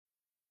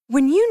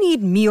When you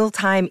need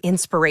mealtime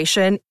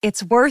inspiration,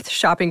 it's worth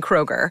shopping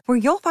Kroger, where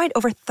you'll find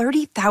over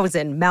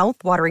 30,000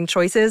 mouth-watering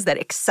choices that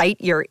excite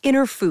your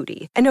inner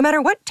foodie. And no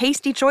matter what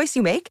tasty choice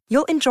you make,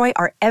 you'll enjoy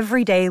our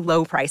everyday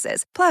low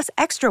prices, plus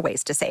extra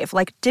ways to save,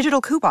 like digital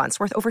coupons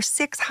worth over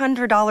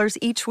 $600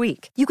 each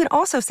week. You can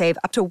also save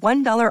up to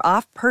 $1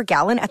 off per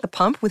gallon at the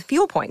pump with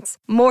fuel points.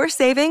 More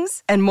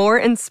savings and more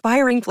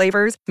inspiring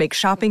flavors make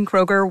shopping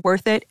Kroger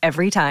worth it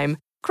every time.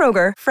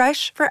 Kroger,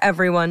 fresh for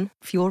everyone.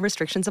 Fuel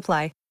restrictions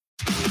apply.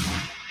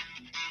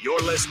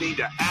 You're listening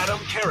to Adam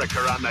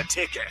Carricker on The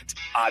Ticket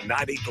on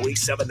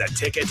 93.7 The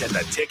Ticket and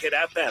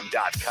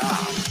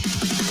theticketfm.com.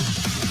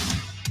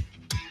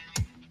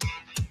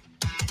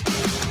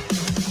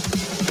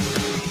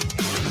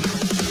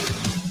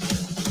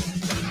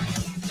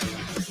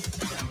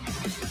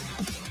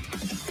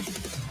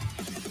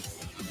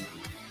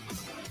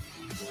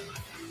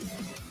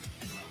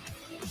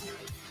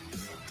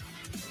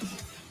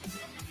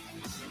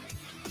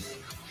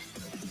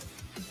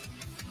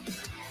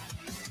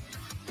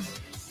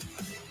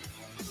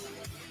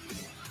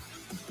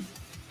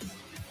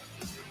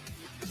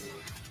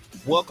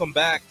 Welcome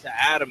back to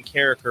Adam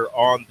Carricker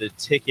on The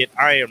Ticket.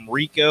 I am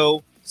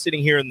Rico,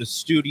 sitting here in the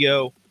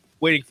studio,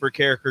 waiting for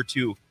Carricker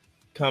to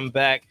come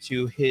back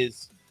to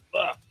his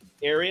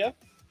area.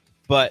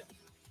 But,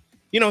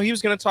 you know, he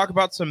was going to talk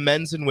about some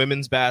men's and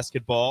women's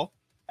basketball,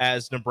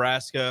 as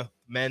Nebraska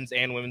men's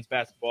and women's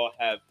basketball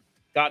have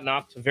gotten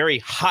off to very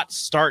hot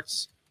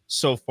starts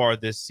so far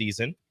this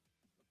season.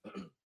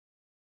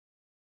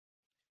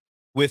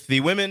 With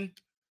the women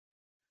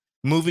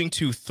moving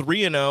to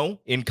 3-0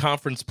 in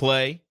conference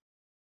play,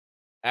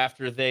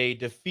 after they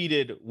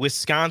defeated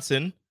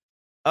Wisconsin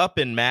up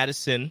in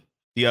Madison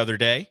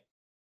yesterday,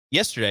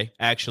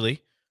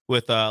 actually,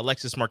 with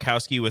Alexis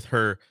Markowski with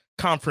her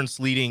conference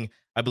leading,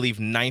 I believe,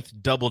 9th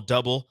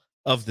double-double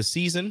of the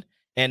season.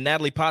 And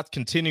Natalie Potts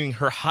continuing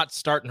her hot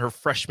start in her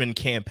freshman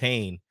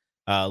campaign,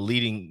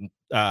 leading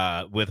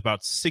with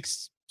about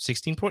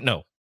 16 points. No,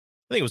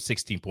 I think it was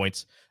 16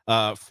 points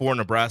for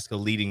Nebraska,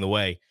 leading the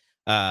way.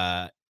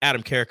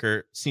 Adam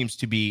Carricker seems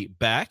to be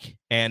back.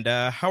 And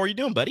how are you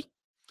doing, buddy?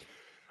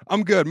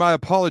 I'm good. My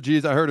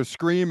apologies. I heard a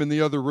scream in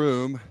the other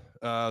room,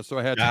 so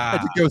I had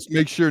to go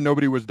make sure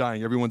nobody was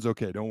dying. Everyone's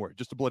okay. Don't worry.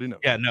 Just a bloody nose.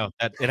 Yeah, no,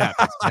 it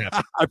happens. It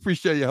happens. I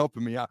appreciate you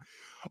helping me out.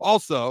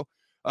 Also,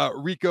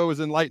 Rico is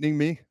enlightening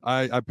me.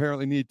 I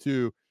apparently need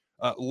to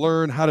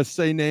learn how to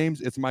say names.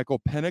 It's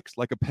Michael Penix,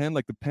 like a pen,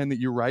 like the pen that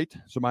you write.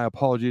 So my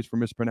apologies for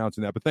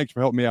mispronouncing that. But thanks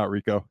for helping me out,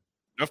 Rico.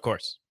 Of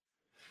course.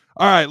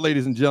 All right,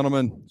 ladies and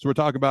gentlemen. So we're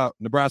talking about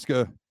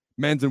Nebraska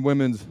men's and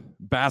women's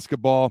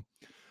basketball.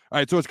 All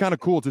right, so it's kind of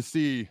cool to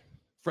see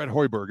Fred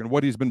Hoiberg and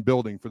what he's been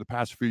building for the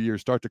past few years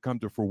start to come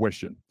to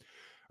fruition.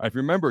 If you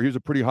remember, he was a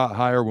pretty hot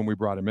hire when we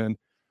brought him in.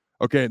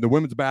 Okay, the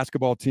women's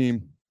basketball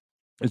team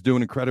is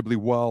doing incredibly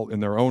well in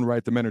their own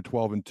right. The men are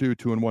 12-2,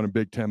 2-1 in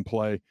Big Ten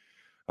play.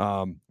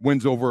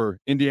 Wins over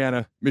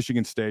Indiana,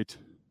 Michigan State.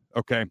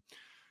 Okay,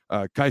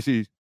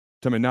 Kaisi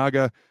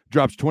Tominaga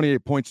drops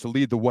 28 points to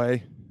lead the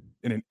way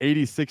in an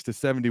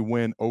 86-70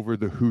 win over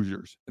the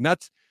Hoosiers. And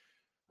that's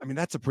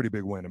a pretty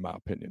big win in my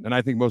opinion. And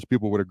I think most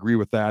people would agree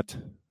with that.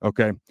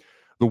 Okay.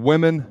 The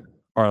women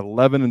are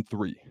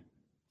 11-3,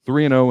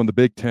 3-0 in the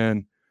Big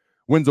Ten,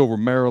 wins over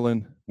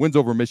Maryland, wins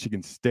over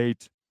Michigan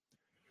State.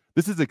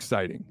 This is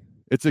exciting.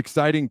 It's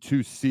exciting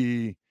to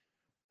see.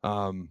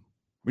 When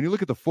you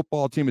look at the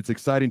football team, it's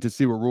exciting to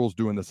see what Rule's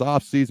doing this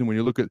offseason. When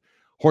you look at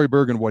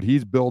Hoiberg and what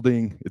he's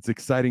building, it's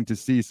exciting to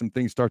see some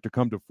things start to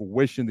come to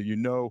fruition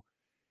that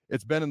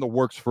it's been in the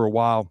works for a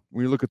while.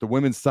 When you look at the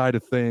women's side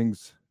of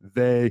things,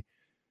 they've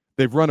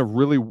run a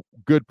really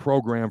good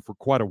program for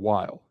quite a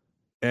while.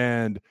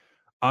 And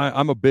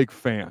I'm a big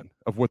fan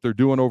of what they're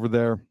doing over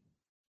there.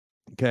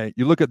 Okay,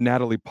 you look at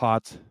Natalie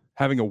Potts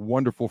having a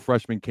wonderful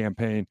freshman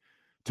campaign,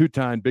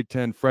 2-time Big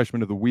Ten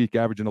Freshman of the Week,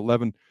 averaging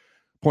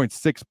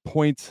 11.6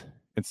 points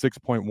and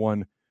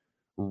 6.1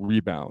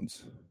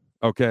 rebounds.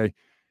 Okay,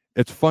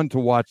 it's fun to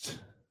watch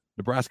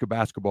Nebraska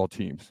basketball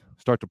teams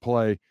start to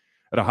play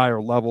at a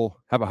higher level,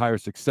 have a higher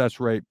success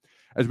rate.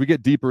 As we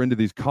get deeper into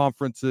these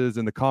conferences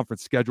and the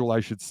conference schedule, I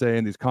should say,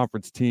 and these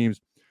conference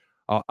teams,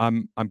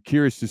 I'm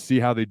curious to see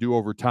how they do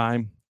over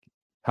time,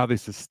 how they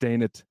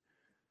sustain it,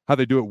 how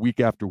they do it week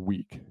after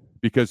week.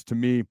 Because to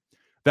me,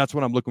 that's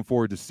what I'm looking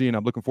forward to seeing.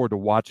 I'm looking forward to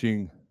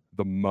watching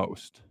the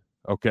most.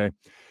 Okay,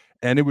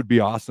 and it would be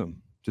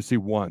awesome to see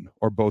one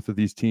or both of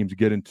these teams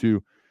get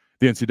into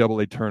the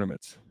NCAA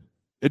tournaments.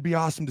 It'd be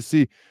awesome to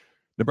see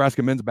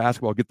Nebraska men's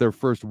basketball get their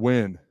first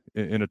win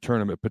in a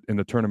tournament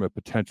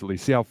potentially,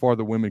 see how far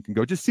the women can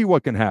go, just see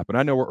what can happen.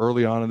 I know we're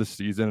early on in the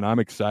season and I'm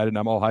excited and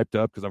I'm all hyped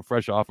up because I'm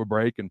fresh off a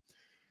break. And,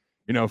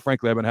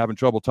 frankly, I've been having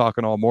trouble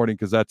talking all morning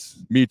because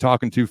that's me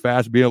talking too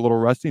fast, being a little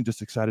rusty, and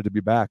just excited to be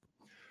back.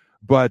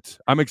 But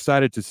I'm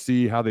excited to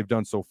see how they've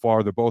done so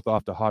far. They're both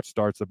off to hot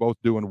starts. They're both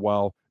doing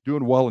well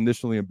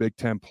initially in Big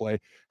Ten play.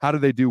 How do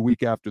they do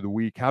week after the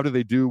week? How do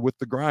they do with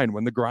the grind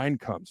when the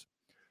grind comes?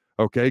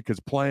 Okay, because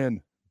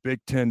playing Big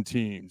Ten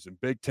teams and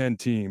Big Ten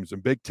teams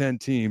and Big Ten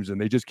teams,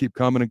 and they just keep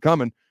coming and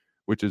coming,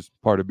 which is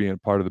part of being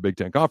part of the Big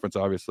Ten Conference,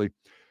 obviously.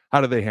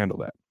 How do they handle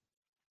that?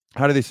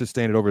 How do they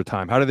sustain it over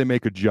time? How do they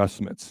make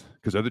adjustments?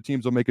 Because other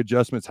teams will make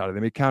adjustments. How do they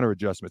make counter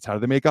adjustments? How do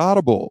they make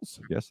audibles?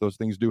 Yes, those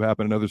things do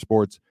happen in other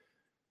sports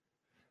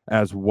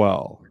as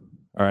well.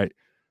 All right.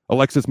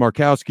 Alexis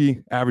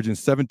Markowski averaging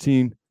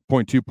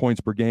 17.2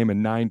 points per game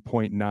and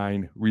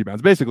 9.9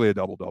 rebounds. Basically a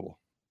double-double.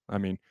 I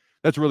mean,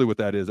 that's really what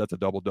that is. That's a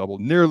double-double.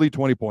 Nearly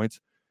 20 points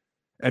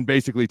and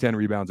basically 10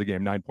 rebounds a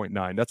game,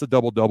 9.9. That's a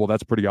double-double.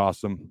 That's pretty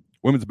awesome.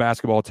 Women's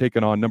basketball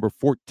taking on number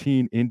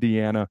 14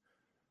 Indiana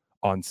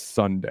on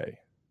Sunday.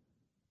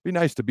 Be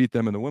nice to beat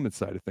them in the women's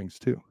side of things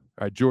too.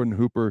 All right, Jordan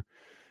Hooper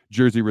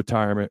jersey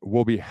retirement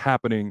will be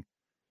happening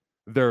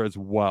there as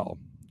well.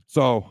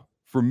 So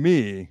for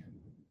me,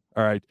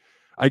 all right,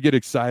 I get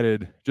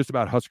excited just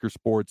about Husker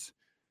sports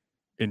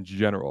in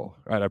general.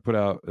 All right, I put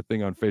out a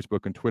thing on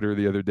Facebook and Twitter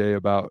the other day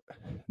about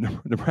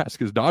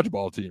Nebraska's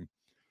dodgeball team.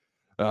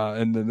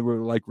 And then they were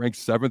like ranked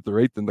 7th or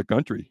 8th in the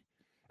country.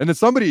 And then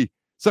somebody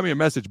sent me a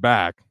message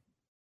back.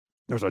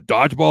 There's a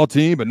dodgeball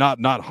team, but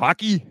not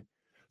hockey.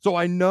 So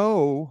I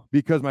know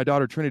because my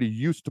daughter Trinity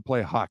used to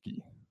play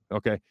hockey.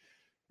 Okay.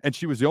 And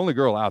she was the only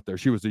girl out there.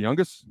 She was the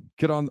youngest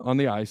kid on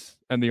the ice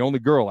and the only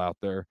girl out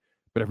there,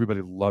 but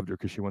everybody loved her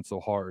because she went so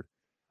hard.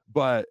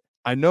 But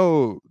I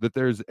know that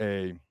there's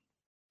a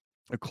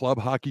club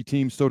hockey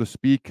team, so to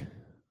speak,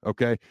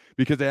 okay,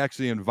 because they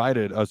actually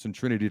invited us and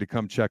Trinity to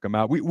come check them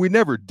out. We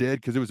never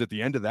did because it was at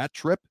the end of that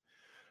trip,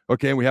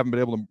 okay, and we haven't been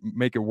able to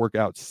make it work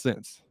out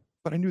since.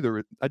 But I do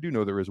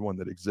know there is one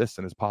that exists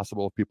and is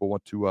possible if people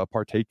want to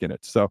partake in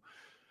it. So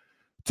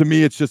to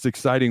me, it's just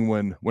exciting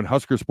when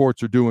Husker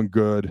sports are doing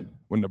good,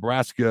 when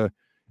Nebraska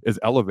is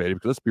elevated,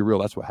 because let's be real,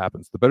 that's what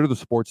happens. The better the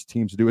sports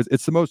teams do,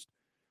 it's the most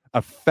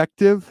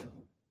effective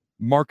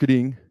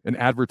marketing and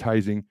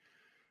advertising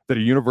that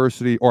a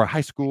university or a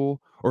high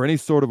school or any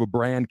sort of a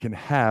brand can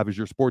have is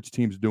your sports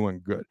team's doing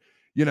good.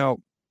 You know,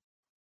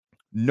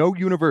 no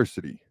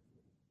university,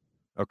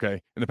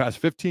 okay, in the past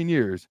 15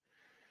 years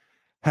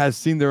has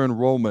seen their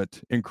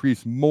enrollment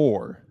increase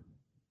more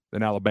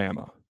than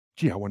Alabama.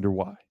 Gee, I wonder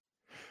why.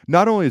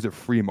 Not only is it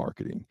free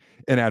marketing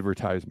and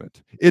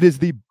advertisement, it is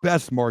the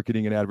best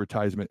marketing and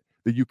advertisement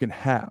that you can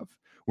have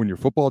when your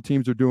football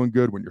teams are doing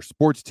good, when your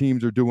sports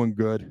teams are doing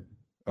good,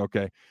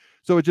 okay?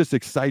 So it just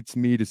excites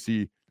me to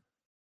see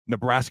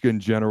Nebraska in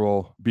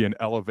general being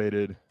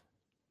elevated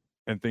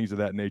and things of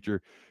that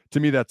nature. To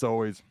me, that's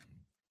always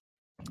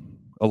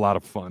a lot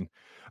of fun.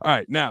 All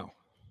right, now,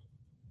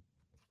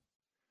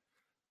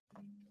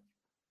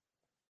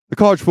 the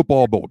college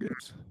football bowl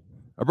games.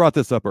 I brought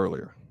this up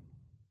earlier.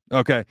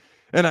 Okay,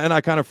 and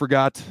I kind of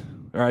forgot.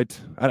 All right,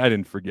 I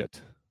didn't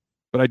forget,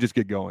 but I just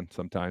get going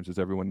sometimes, as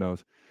everyone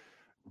knows.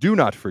 Do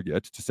not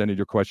forget to send in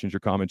your questions,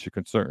 your comments, your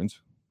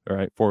concerns. All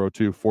right,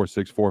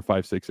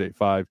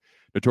 402-464-5685.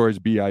 Notorious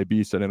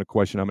BIB sent in a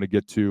question I'm going to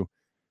get to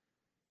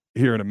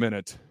here in a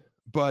minute.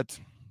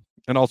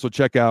 And also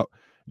check out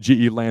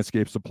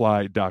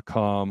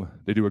GELandscapeSupply.com.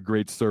 They do a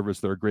great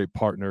service. They're a great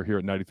partner here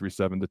at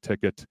 93.7 The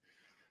Ticket.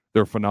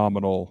 They're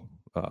phenomenal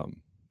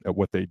at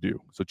what they do.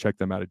 So check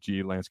them out at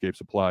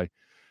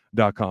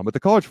GELandscapeSupply.com. But the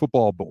college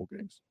football bowl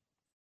games.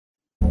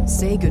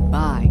 Say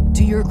goodbye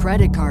to your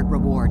credit card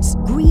rewards.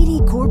 Greedy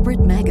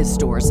corporate mega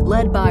stores,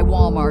 led by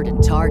Walmart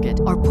and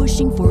Target, are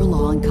pushing for a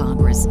law in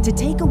Congress to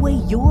take away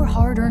your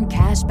hard-earned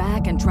cash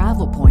back and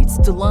travel points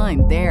to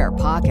line their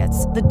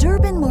pockets. The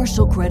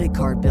Durbin-Marshall credit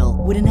card bill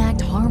would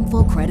enact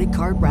harmful credit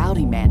card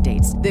routing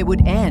mandates that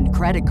would end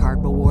credit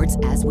card rewards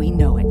as we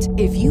know it.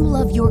 If you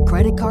love your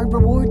credit card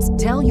rewards,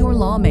 tell your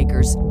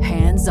lawmakers,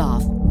 hands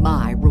off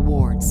my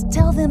rewards.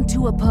 Tell them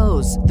to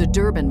oppose the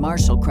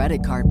Durbin-Marshall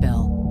credit card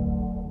bill.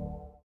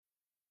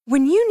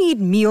 When you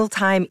need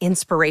mealtime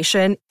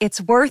inspiration,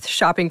 it's worth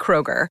shopping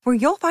Kroger, where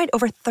you'll find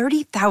over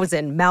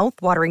 30,000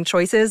 mouth-watering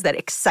choices that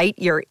excite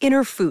your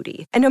inner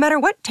foodie. And no matter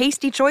what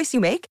tasty choice you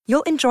make,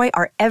 you'll enjoy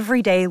our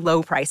everyday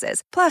low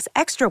prices, plus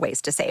extra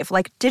ways to save,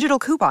 like digital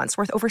coupons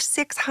worth over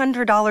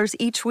 $600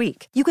 each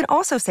week. You can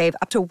also save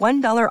up to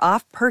 $1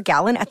 off per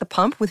gallon at the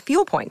pump with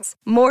fuel points.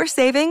 More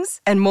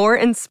savings and more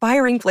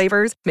inspiring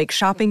flavors make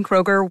shopping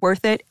Kroger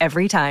worth it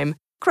every time.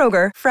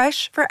 Kroger,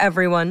 fresh for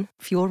everyone.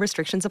 Fuel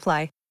restrictions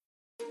apply.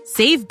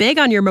 Save big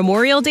on your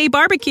Memorial Day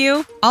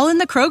barbecue, all in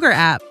the Kroger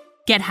app.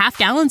 Get half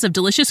gallons of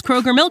delicious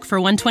Kroger milk for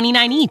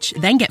 $1.29 each.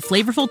 Then get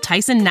flavorful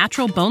Tyson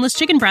natural boneless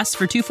chicken breasts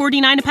for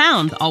 $2.49 a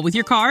pound, all with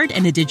your card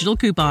and a digital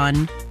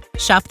coupon.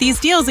 Shop these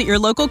deals at your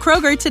local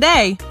Kroger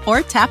today,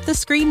 or tap the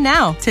screen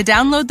now to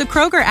download the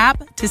Kroger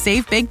app to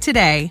save big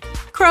today.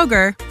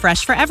 Kroger,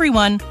 fresh for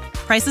everyone.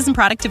 Prices and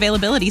product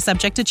availability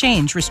subject to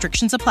change.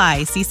 Restrictions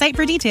apply. See site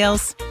for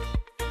details.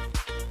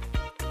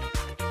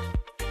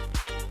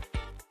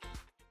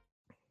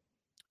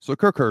 So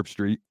Kirk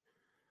Herbstreit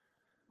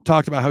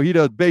talked about how he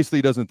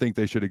basically doesn't think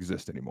they should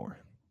exist anymore.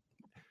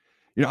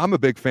 You know, I'm a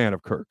big fan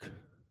of Kirk.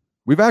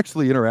 We've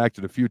actually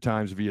interacted a few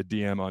times via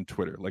DM on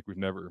Twitter, like we've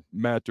never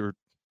met or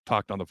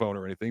talked on the phone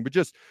or anything, but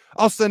just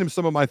I'll send him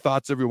some of my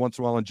thoughts every once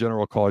in a while on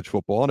general college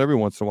football, and every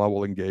once in a while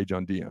we'll engage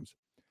on DMs.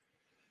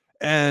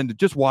 And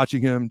just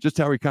watching him, just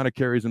how he kind of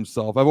carries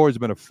himself, I've always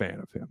been a fan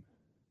of him.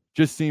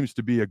 Just seems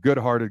to be a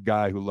good-hearted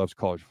guy who loves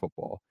college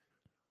football.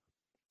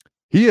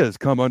 He has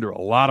come under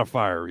a lot of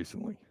fire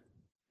recently.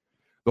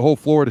 The whole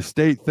Florida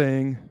State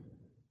thing,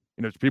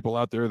 there's people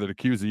out there that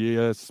accuse the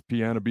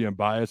ESPN of being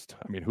biased.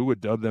 I mean, who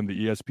would dub them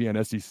the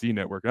ESPN SEC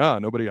network?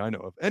 Nobody I know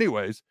of.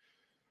 Anyways,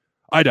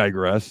 I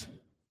digress.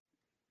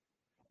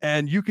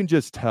 And you can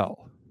just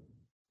tell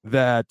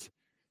that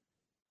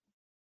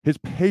his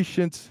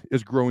patience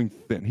is growing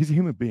thin. He's a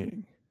human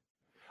being.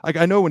 Like,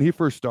 I know when he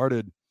first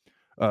started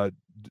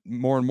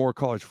more and more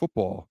college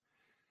football,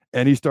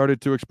 and he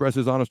started to express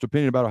his honest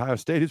opinion about Ohio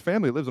State, his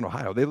family lives in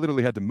Ohio. They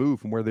literally had to move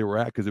from where they were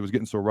at because it was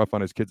getting so rough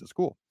on his kids at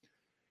school.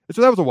 And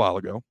so that was a while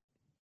ago.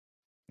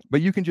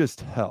 But you can just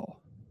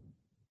tell.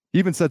 He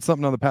even said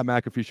something on the Pat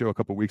McAfee show a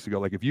couple of weeks ago,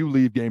 like, if you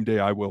leave game day,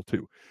 I will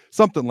too.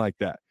 Something like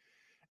that.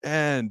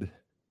 And,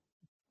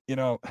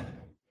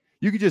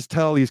 you can just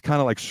tell he's kind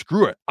of like,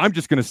 screw it. I'm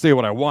just going to say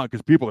what I want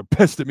because people are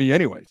pissed at me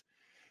anyways.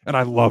 And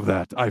I love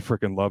that. I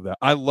freaking love that.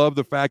 I love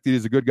the fact that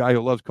he's a good guy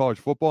who loves college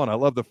football. And I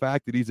love the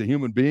fact that he's a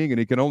human being and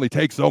he can only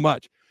take so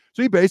much.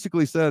 So he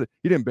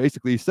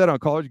said on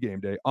College Game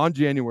Day on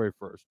January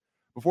 1st,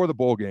 before the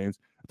bowl games,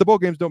 the bowl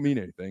games don't mean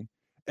anything.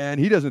 And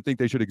he doesn't think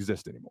they should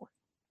exist anymore.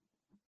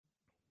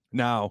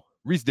 Now,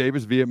 Reese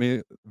Davis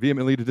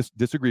vehemently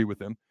disagree with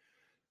him.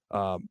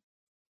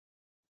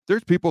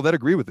 There's people that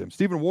agree with him.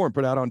 Stephen Warren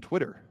put out on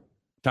Twitter,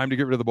 time to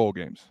get rid of the bowl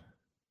games.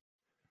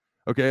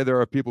 Okay, there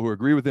are people who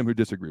agree with him, who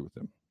disagree with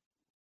him.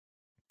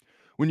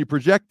 When you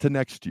project to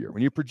next year,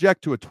 when you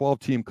project to a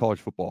 12-team college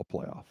football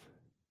playoff,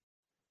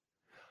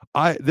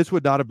 this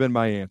would not have been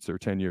my answer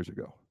 10 years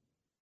ago.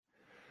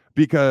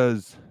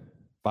 Because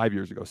 5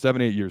 years ago,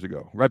 7, 8 years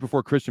ago, right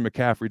before Christian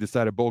McCaffrey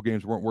decided bowl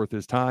games weren't worth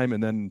his time,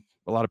 and then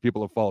a lot of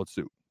people have followed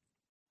suit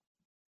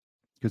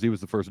because he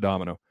was the first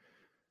domino.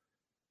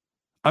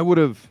 I would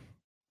have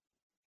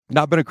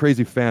not been a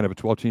crazy fan of a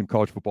 12-team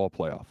college football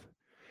playoff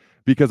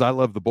because I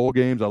love the bowl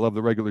games. I love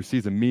the regular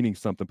season meaning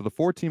something. But the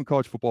 4-team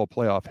college football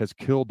playoff has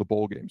killed the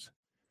bowl games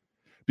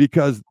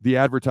because the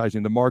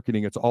advertising, the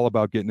marketing, it's all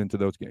about getting into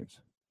those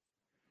games.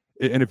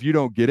 And if you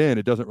don't get in,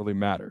 it doesn't really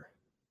matter.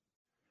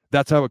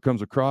 That's how it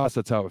comes across.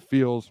 That's how it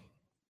feels.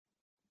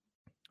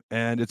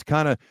 And it's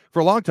kind of,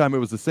 for a long time, it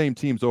was the same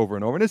teams over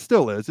and over. And it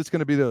still is. It's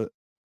going to be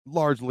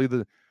largely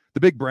the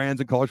big brands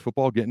in college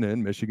football getting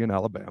in, Michigan,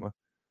 Alabama.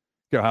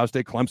 Ohio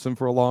State, Clemson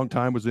for a long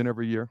time was in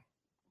every year.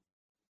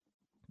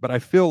 But I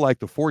feel like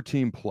the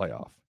 4-team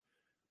playoff,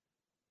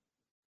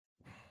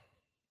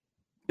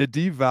 it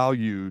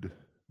devalued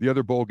the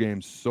other bowl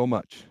games so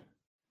much.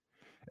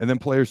 And then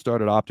players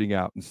started opting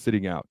out and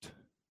sitting out.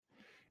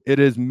 It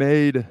has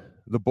made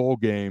the bowl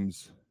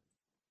games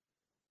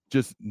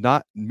just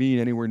not mean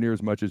anywhere near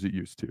as much as it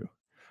used to.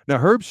 Now,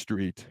 Herb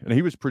Street, and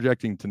he was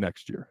projecting to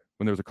next year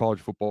when there was a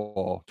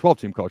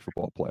 12-team college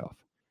football playoff,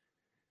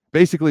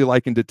 basically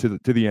likened it to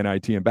the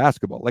NIT in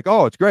basketball. Like,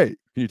 oh, it's great.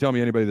 Can you tell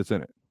me anybody that's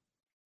in it?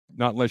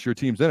 Not unless your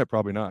team's in it,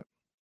 probably not.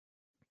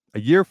 A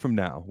year from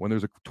now, when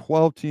there's a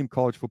 12-team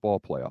college football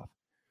playoff,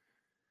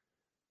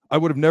 I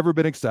would have never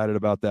been excited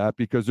about that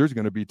because there's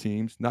going to be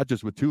teams, not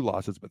just with 2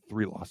 losses, but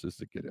 3 losses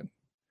that get in.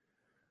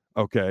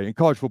 Okay, and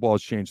college football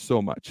has changed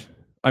so much.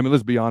 I mean,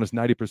 let's be honest,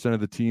 90% of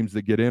the teams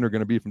that get in are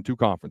going to be from 2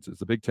 conferences,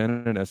 the Big Ten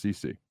and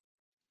SEC.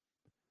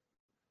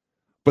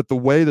 But the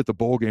way that the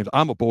bowl games,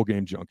 I'm a bowl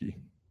game junkie.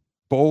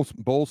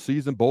 Bowl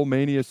season, bowl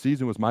mania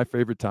season was my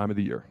favorite time of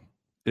the year.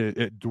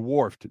 It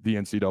dwarfed the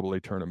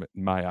NCAA tournament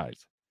in my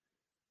eyes,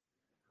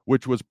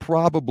 which was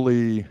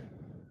probably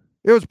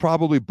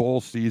bowl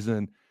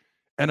season,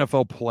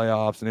 NFL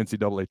playoffs, and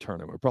NCAA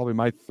tournament were probably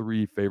my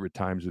 3 favorite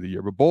times of the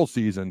year. But bowl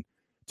season,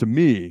 to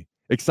me,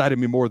 excited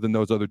me more than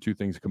those other 2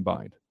 things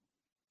combined.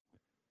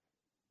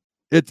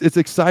 It's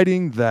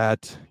exciting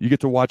that you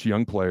get to watch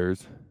young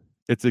players.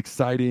 It's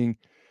exciting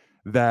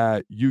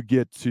that you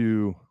get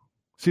to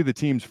see the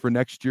teams for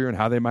next year and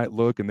how they might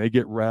look, and they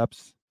get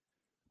reps.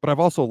 But I've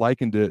also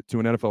likened it to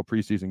an NFL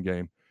preseason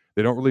game.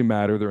 They don't really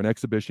matter. They're an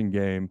exhibition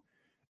game,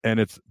 and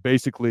it's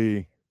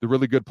basically the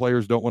really good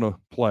players don't want to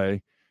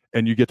play,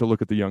 and you get to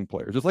look at the young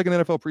players. It's like an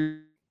NFL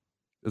preseason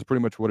is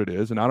pretty much what it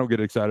is, and I don't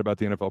get excited about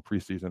the NFL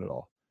preseason at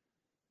all.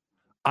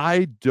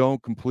 I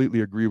don't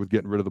completely agree with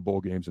getting rid of the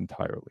bowl games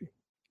entirely.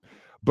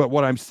 But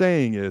what I'm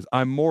saying is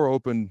I'm more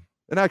open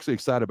and actually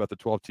excited about the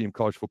 12-team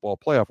college football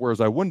playoff,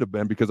 whereas I wouldn't have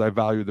been because I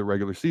valued the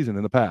regular season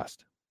in the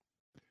past.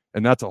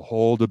 And that's a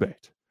whole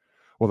debate.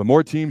 Well, the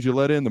more teams you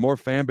let in, the more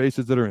fan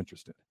bases that are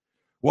interested.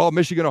 Well,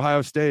 Michigan,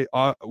 Ohio State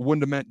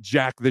wouldn't have meant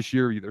jack this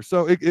year either.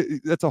 So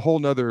that's a whole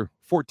nother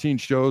 14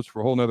 shows for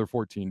a whole nother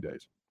 14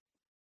 days.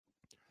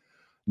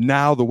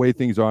 Now, the way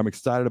things are, I'm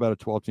excited about a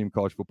 12-team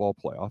college football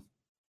playoff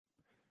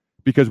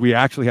because we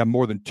actually have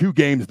more than 2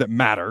 games that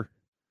matter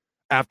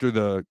after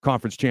the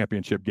conference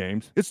championship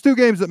games. It's 2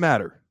 games that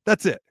matter.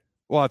 That's it.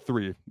 Well,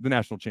 3, the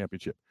national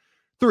championship.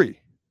 3.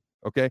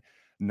 Okay.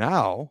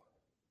 Now,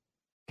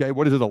 okay,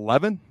 what is it,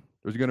 11?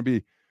 There's going to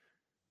be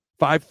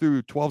 5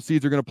 through 12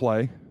 seeds are going to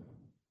play.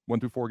 1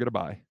 through 4 get a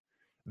bye.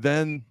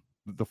 Then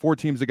the 4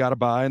 teams that got a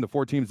bye and the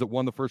 4 teams that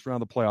won the first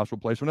round of the playoffs will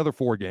play for another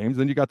 4 games.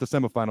 Then you got the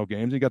semifinal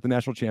games. You got the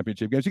national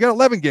championship games. You got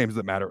 11 games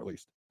that matter at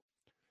least.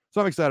 So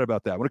I'm excited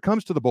about that. When it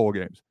comes to the bowl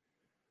games,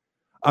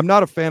 I'm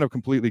not a fan of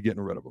completely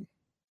getting rid of them.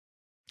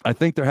 I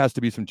think there has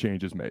to be some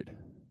changes made.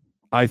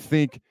 I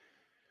think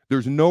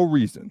there's no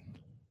reason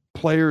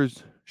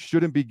players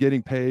shouldn't be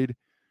getting paid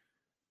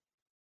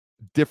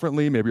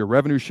differently, maybe a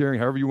revenue sharing,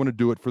 however you want to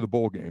do it for the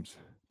bowl games,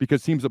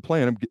 because teams that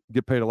play in them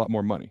get paid a lot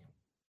more money.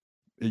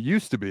 It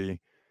used to be,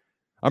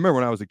 I remember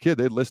when I was a kid,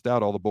 they'd list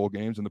out all the bowl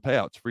games and the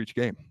payouts for each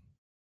game.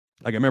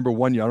 Like I remember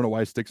one year, I don't know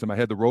why it sticks in my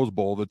head, the Rose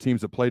Bowl, the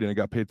teams that played in it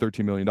got paid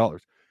 $13 million. Well,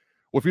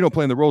 if you don't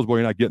play in the Rose Bowl,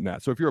 you're not getting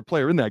that. So if you're a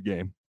player in that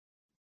game,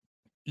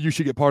 you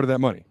should get part of that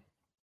money.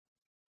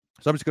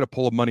 So I'm just going to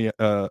pull an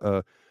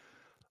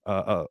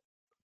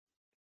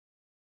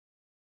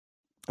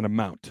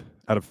amount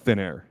out of thin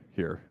air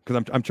here,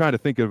 because I'm trying to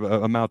think of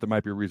an amount that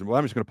might be reasonable.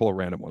 I'm just going to pull a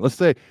random one. Let's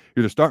say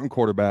you're the starting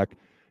quarterback,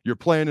 you're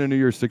playing in a New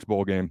Year's Six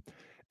bowl game,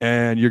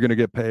 and you're going to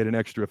get paid an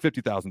extra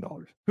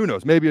 $50,000. Who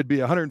knows? Maybe it'd be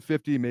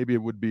 $150,000, maybe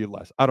it would be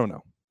less. I don't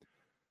know.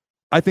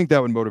 I think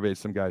that would motivate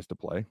some guys to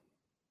play.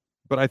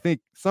 But I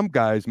think some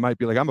guys might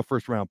be like, I'm a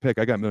first-round pick.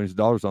 I got millions of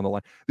dollars on the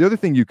line. The other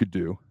thing you could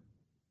do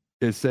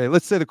is say,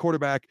 let's say the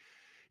quarterback,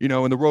 in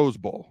the Rose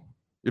Bowl,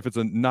 if it's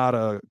not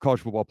a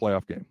college football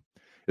playoff game,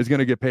 is going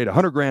to get paid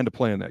 $100,000 to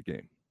play in that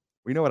game.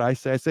 Well, you know what I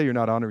say? I say you're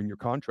not honoring your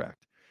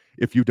contract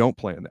if you don't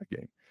play in that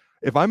game.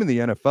 If I'm in the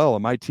NFL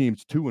and my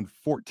team's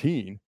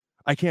 2-14,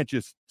 I can't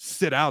just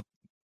sit out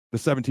the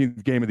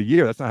 17th game of the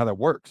year. That's not how that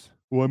works.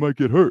 Well, I might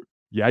get hurt.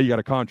 Yeah, you got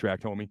a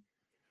contract, homie.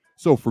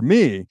 So for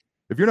me,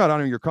 if you're not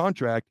honoring your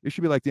contract, it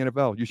should be like the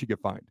NFL. You should get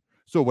fined.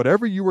 So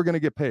whatever you were going to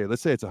get paid,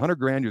 let's say it's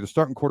 $100,000, you're the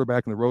starting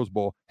quarterback in the Rose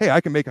Bowl. Hey, I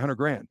can make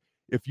 $100,000.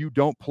 If you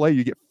don't play,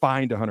 you get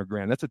fined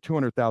 $100,000. That's a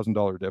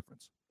 $200,000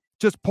 difference.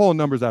 Just pulling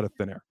numbers out of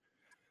thin air.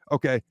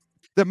 Okay,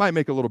 that might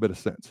make a little bit of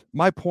sense.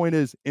 My point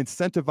is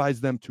incentivize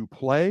them to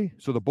play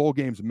so the bowl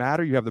games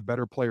matter. You have the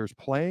better players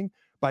playing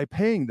by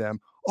paying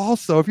them.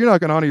 Also, if you're not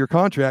going to honor your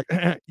contract,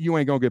 you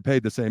ain't going to get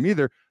paid the same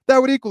either. That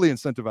would equally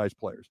incentivize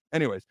players.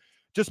 Anyways,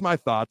 just my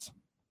thoughts.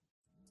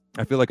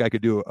 I feel like I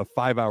could do a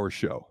 5-hour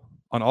show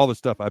on all the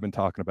stuff I've been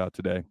talking about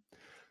today.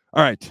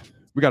 All right,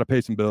 we got to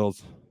pay some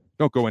bills.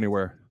 Don't go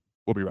anywhere.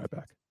 We'll be right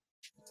back.